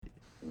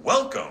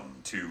Welcome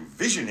to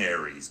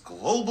Visionaries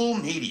Global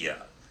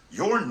Media,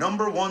 your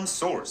number one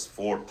source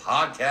for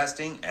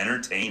podcasting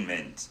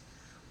entertainment.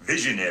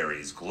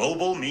 Visionaries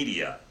Global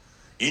Media,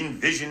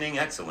 envisioning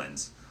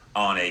excellence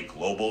on a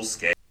global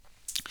scale.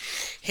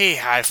 Hey,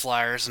 high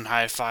flyers and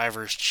high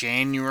fivers,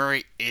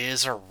 January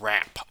is a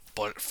wrap,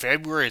 but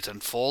February is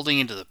unfolding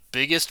into the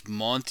biggest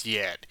month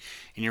yet,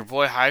 and your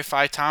boy Hi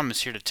Fi Tom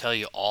is here to tell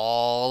you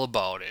all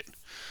about it.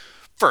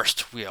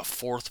 First, we have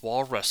Fourth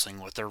Wall Wrestling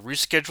with their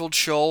rescheduled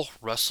show,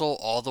 Wrestle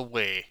All the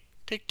Way.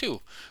 Take two,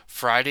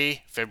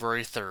 Friday,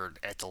 February 3rd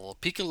at the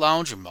Lopeka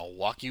Lounge in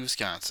Milwaukee,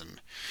 Wisconsin.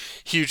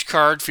 Huge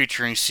card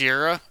featuring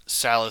Sierra,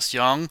 Silas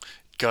Young,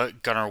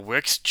 Gunnar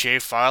Wicks, Jay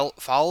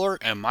Fowler,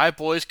 and my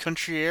boys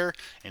Country Air,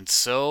 and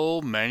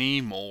so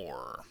many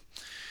more.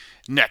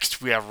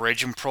 Next, we have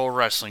Raging Pro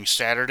Wrestling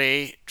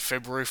Saturday,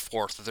 February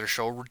 4th at their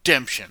show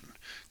Redemption,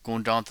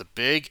 going down at the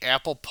Big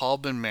Apple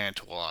Pub in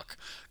Manitowoc.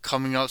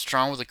 Coming out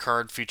strong with a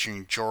card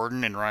featuring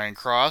Jordan and Ryan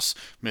Cross,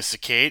 Missa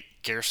Kate,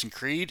 Garrison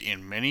Creed,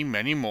 and many,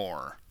 many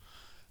more.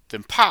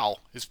 Then POW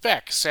is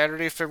back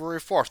Saturday, February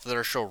 4th at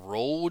their show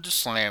Road to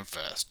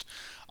Slamfest.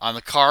 On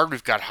the card,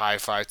 we've got High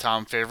Five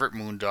Tom favorite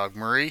Moondog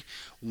Murray,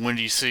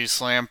 Windy City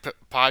Slam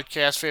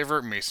podcast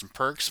favorite Mason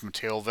Perks,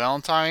 Mateo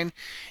Valentine,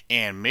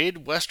 and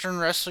Midwestern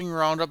Wrestling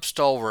Roundup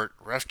stalwart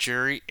Ref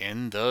Jerry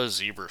in the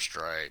Zebra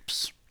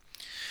Stripes.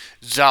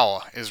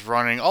 Zawa is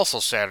running also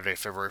Saturday,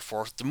 February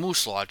 4th, the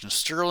Moose Lodge in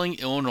Sterling,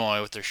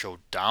 Illinois, with their show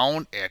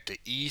Down at the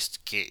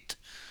East Gate.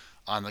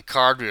 On the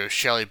card, we have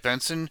Shelly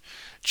Benson,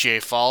 Jay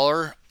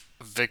Fowler,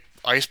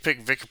 Ice Pick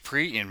Vic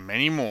Capri, and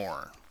many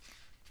more.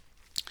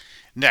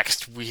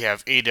 Next, we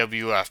have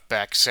AWF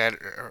back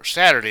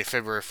Saturday,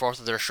 February 4th,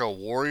 with their show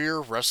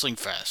Warrior Wrestling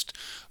Fest,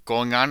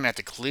 going on at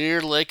the Clear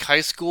Lake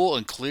High School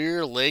in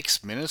Clear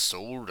Lakes,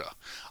 Minnesota.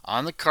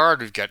 On the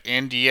card, we've got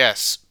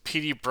NDS,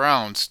 Petey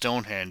Brown,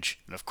 Stonehenge,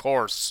 and of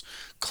course,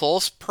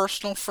 close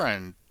personal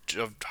friend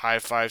of High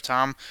Five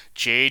Tom,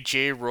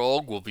 JJ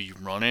Rogue, will be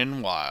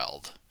running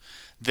wild.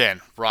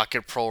 Then,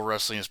 Rocket Pro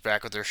Wrestling is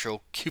back with their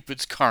show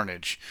Cupid's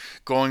Carnage,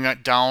 going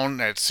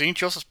down at St.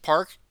 Joseph's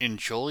Park in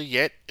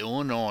Joliet,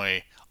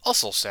 Illinois,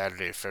 also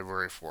Saturday,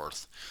 February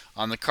 4th.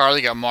 On the card,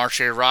 they got Marche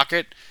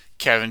Rocket,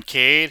 Kevin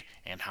Cade,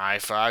 and High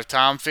Five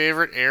Tom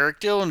favorite Eric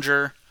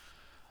Dillinger.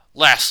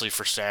 Lastly,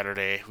 for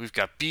Saturday, we've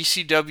got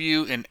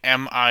BCW and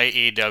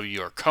MIAW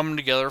are coming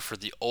together for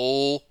the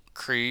Old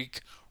Creek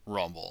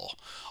Rumble.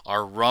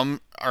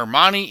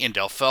 Armani and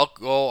Del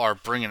Falco are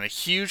bringing a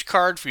huge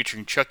card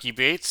featuring Chucky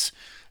Bates,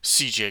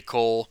 CJ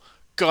Cole,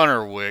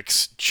 Gunnar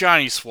Wicks,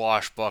 Johnny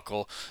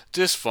Swashbuckle,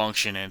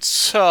 Dysfunction, and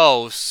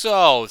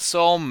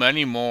so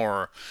many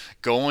more.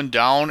 Going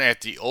down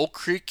at the Oak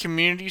Creek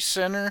Community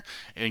Center,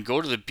 and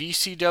go to the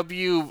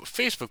BCW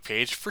Facebook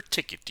page for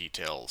ticket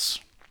details.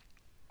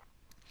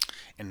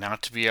 And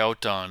not to be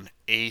outdone,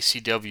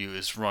 ACW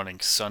is running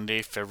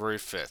Sunday, February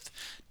 5th.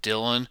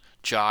 Dylan,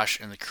 Josh,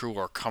 and the crew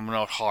are coming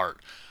out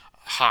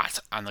hot.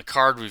 On the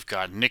card, we've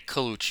got Nick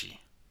Colucci,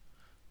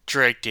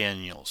 Drake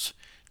Daniels,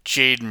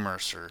 Jaden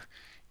Mercer,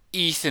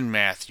 Ethan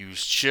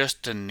Matthews,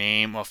 just to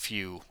name a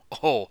few.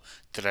 Oh,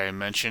 did I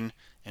mention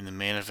in the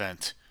main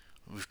event,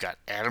 we've got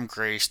Adam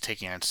Grace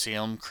taking on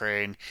Salem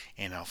Crane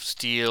in a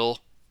steel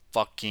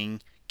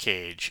fucking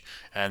cage.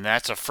 And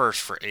that's a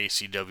first for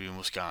ACW in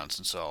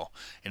Wisconsin.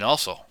 And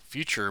also,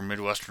 future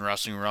Midwestern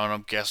Wrestling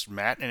Roundup guests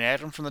Matt and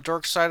Adam from the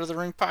Dark Side of the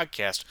Ring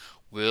podcast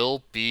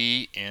will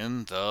be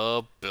in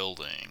the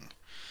building.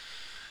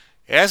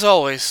 As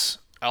always,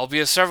 I'll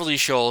be at several of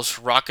these shows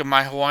rocking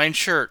my Hawaiian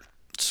shirt,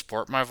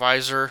 sport my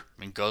visor,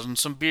 and guzzling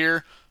some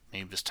beer.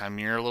 Maybe this time of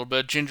year a little bit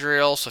of ginger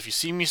ale. So if you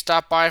see me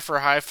stop by for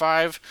a high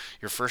five,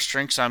 your first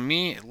drink's on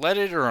me,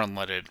 leaded or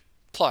unleaded.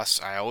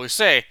 Plus, I always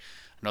say, I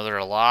know there are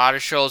a lot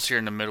of shows here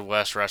in the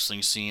Midwest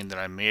wrestling scene that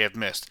I may have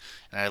missed,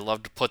 and I'd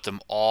love to put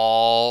them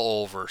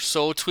all over.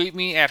 So tweet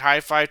me at High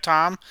Five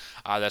Tom.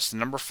 That's the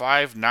number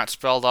 5, not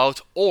spelled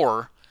out,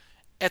 or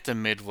at the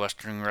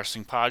Midwestern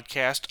Wrestling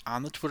Podcast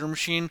on the Twitter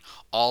machine,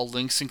 all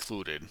links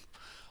included.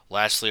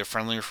 Lastly, a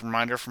friendly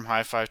reminder from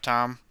High Five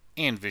Tom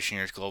and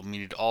Visionaries Global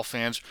Media to all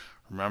fans.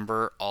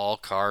 Remember, all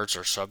cards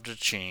are subject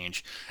to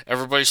change.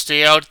 Everybody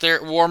stay out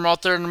there, warm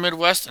out there in the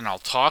Midwest, and I'll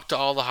talk to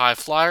all the high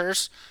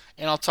flyers,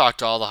 and I'll talk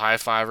to all the high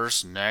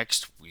fivers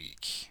next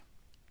week.